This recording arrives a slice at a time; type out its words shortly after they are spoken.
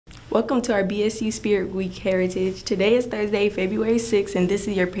Welcome to our BSU Spirit Week Heritage. Today is Thursday, February 6th, and this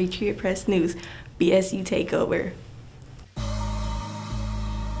is your Patriot Press News BSU Takeover.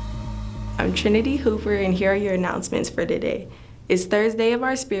 I'm Trinity Hooper, and here are your announcements for today. It's Thursday of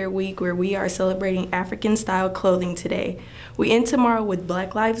our Spirit Week, where we are celebrating African-style clothing today. We end tomorrow with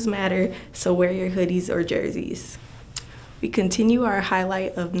Black Lives Matter, so wear your hoodies or jerseys. We continue our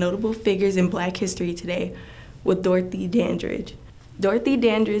highlight of notable figures in Black history today with Dorothy Dandridge. Dorothy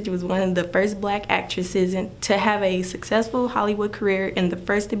Dandridge was one of the first Black actresses to have a successful Hollywood career and the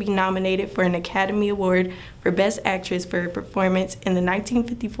first to be nominated for an Academy Award for Best Actress for her performance in the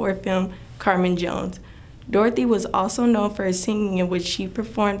 1954 film Carmen Jones. Dorothy was also known for her singing, in which she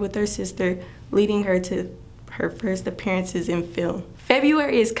performed with her sister, leading her to her first appearances in film.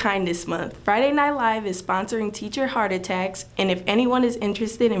 February is Kindness Month. Friday Night Live is sponsoring Teacher Heart Attacks, and if anyone is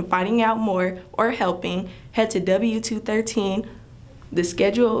interested in finding out more or helping, head to W213. The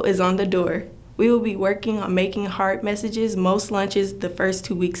schedule is on the door. We will be working on making heart messages most lunches the first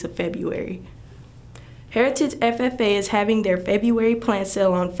 2 weeks of February. Heritage FFA is having their February plant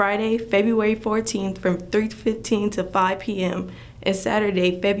sale on Friday, February 14th from 3:15 to 5 p.m. and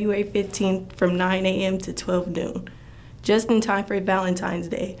Saturday, February 15th from 9 a.m. to 12 noon, just in time for Valentine's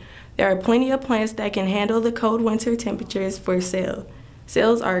Day. There are plenty of plants that can handle the cold winter temperatures for sale.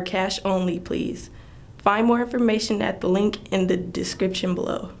 Sales are cash only, please. Find more information at the link in the description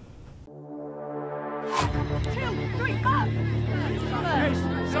below. 2, 3, go!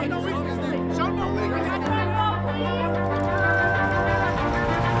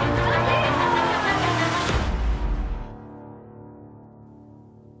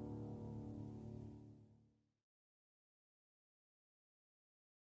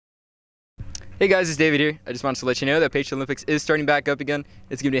 Hey guys, it's David here. I just wanted to let you know that Patriot Olympics is starting back up again.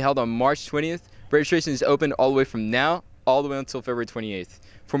 It's going to be held on March 20th. Registration is open all the way from now all the way until February 28th.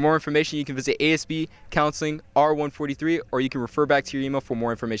 For more information, you can visit ASB Counseling R143, or you can refer back to your email for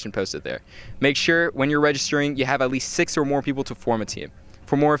more information posted there. Make sure when you're registering, you have at least 6 or more people to form a team.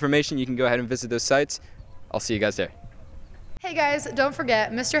 For more information, you can go ahead and visit those sites. I'll see you guys there. Hey guys, don't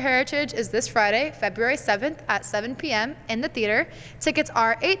forget, Mr. Heritage is this Friday, February 7th at 7 p.m. in the theater. Tickets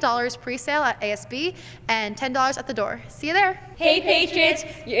are $8 pre-sale at ASB and $10 at the door. See you there. Hey Patriots,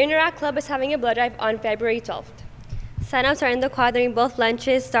 your Interact Club is having a blood drive on February 12th. Sign-ups are in the quad during both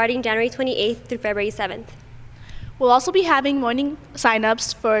lunches starting January 28th through February 7th. We'll also be having morning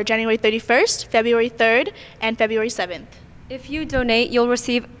sign-ups for January 31st, February 3rd, and February 7th. If you donate, you'll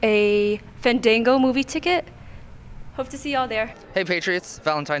receive a Fandango movie ticket. Hope to see y'all there. Hey Patriots,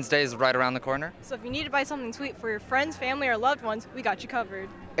 Valentine's Day is right around the corner. So if you need to buy something sweet for your friends, family, or loved ones, we got you covered.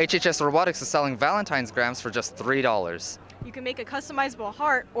 HHS Robotics is selling Valentine's grams for just $3. You can make a customizable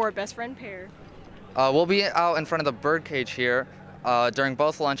heart or a best friend pair. We'll be out in front of the birdcage here during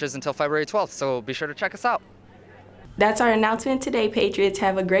both lunches until February 12th, so be sure to check us out. That's our announcement today, Patriots.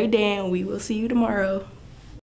 Have a great day, and we will see you tomorrow.